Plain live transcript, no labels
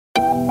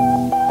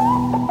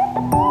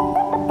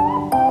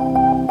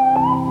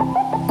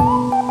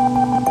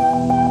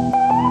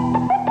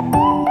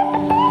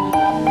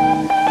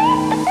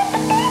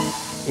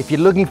If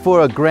you're looking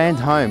for a grand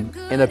home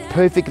in a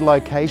perfect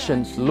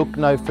location, look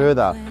no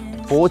further.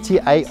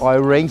 48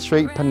 Irene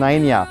Street,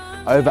 Panania,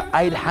 over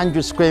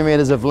 800 square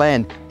meters of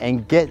land,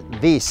 and get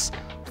this,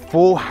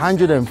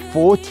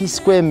 440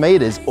 square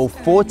meters or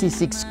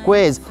 46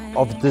 squares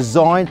of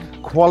design,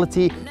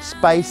 quality,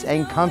 space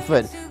and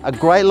comfort. A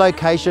great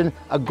location,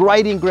 a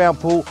great in-ground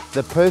pool,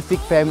 the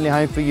perfect family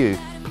home for you.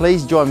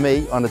 Please join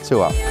me on a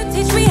tour.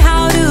 Teach me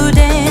how to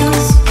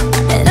dance,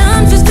 and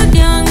I'm just a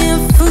young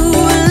and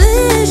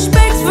foolish,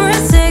 begs for a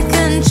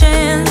second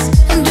chance.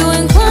 I'm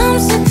doing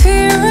clumsy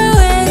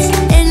pirouettes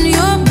in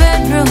your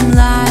bedroom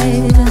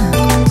light,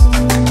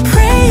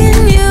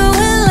 praying you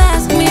will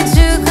ask me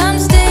to come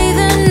stay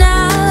the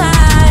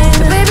night.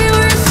 Baby,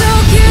 we're so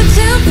cute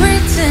to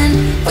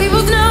pretend, we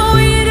both know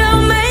it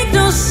don't make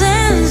no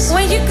sense.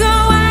 When you go,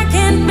 I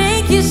can't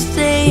make you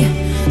stay,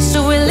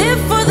 so we live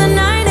for the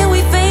night and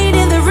we fade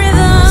in the rhythm.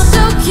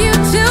 So cute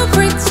to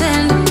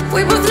pretend,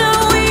 we both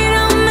know it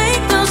don't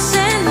make no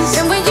sense.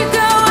 And when you go,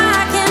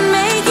 I can't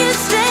make you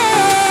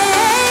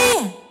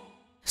stay,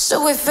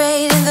 so we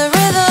fade in the rhythm.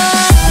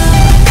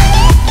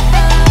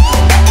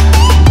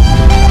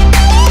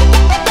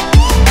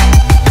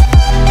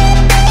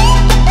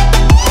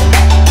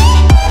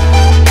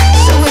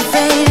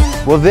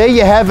 Well, there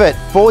you have it,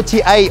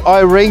 48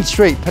 Irene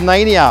Street,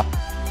 Panania.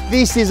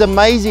 This is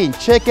amazing,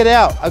 check it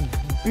out. A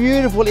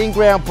beautiful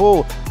in-ground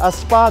pool, a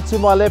spa to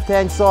my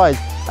left-hand side,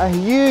 a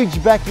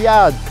huge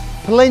backyard,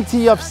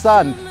 plenty of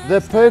sun, the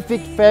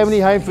perfect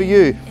family home for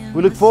you.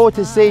 We look forward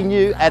to seeing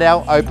you at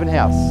our open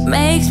house.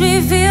 Makes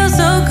me feel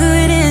so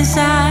good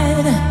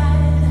inside.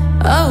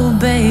 Oh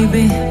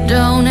baby,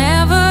 don't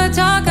ever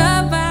talk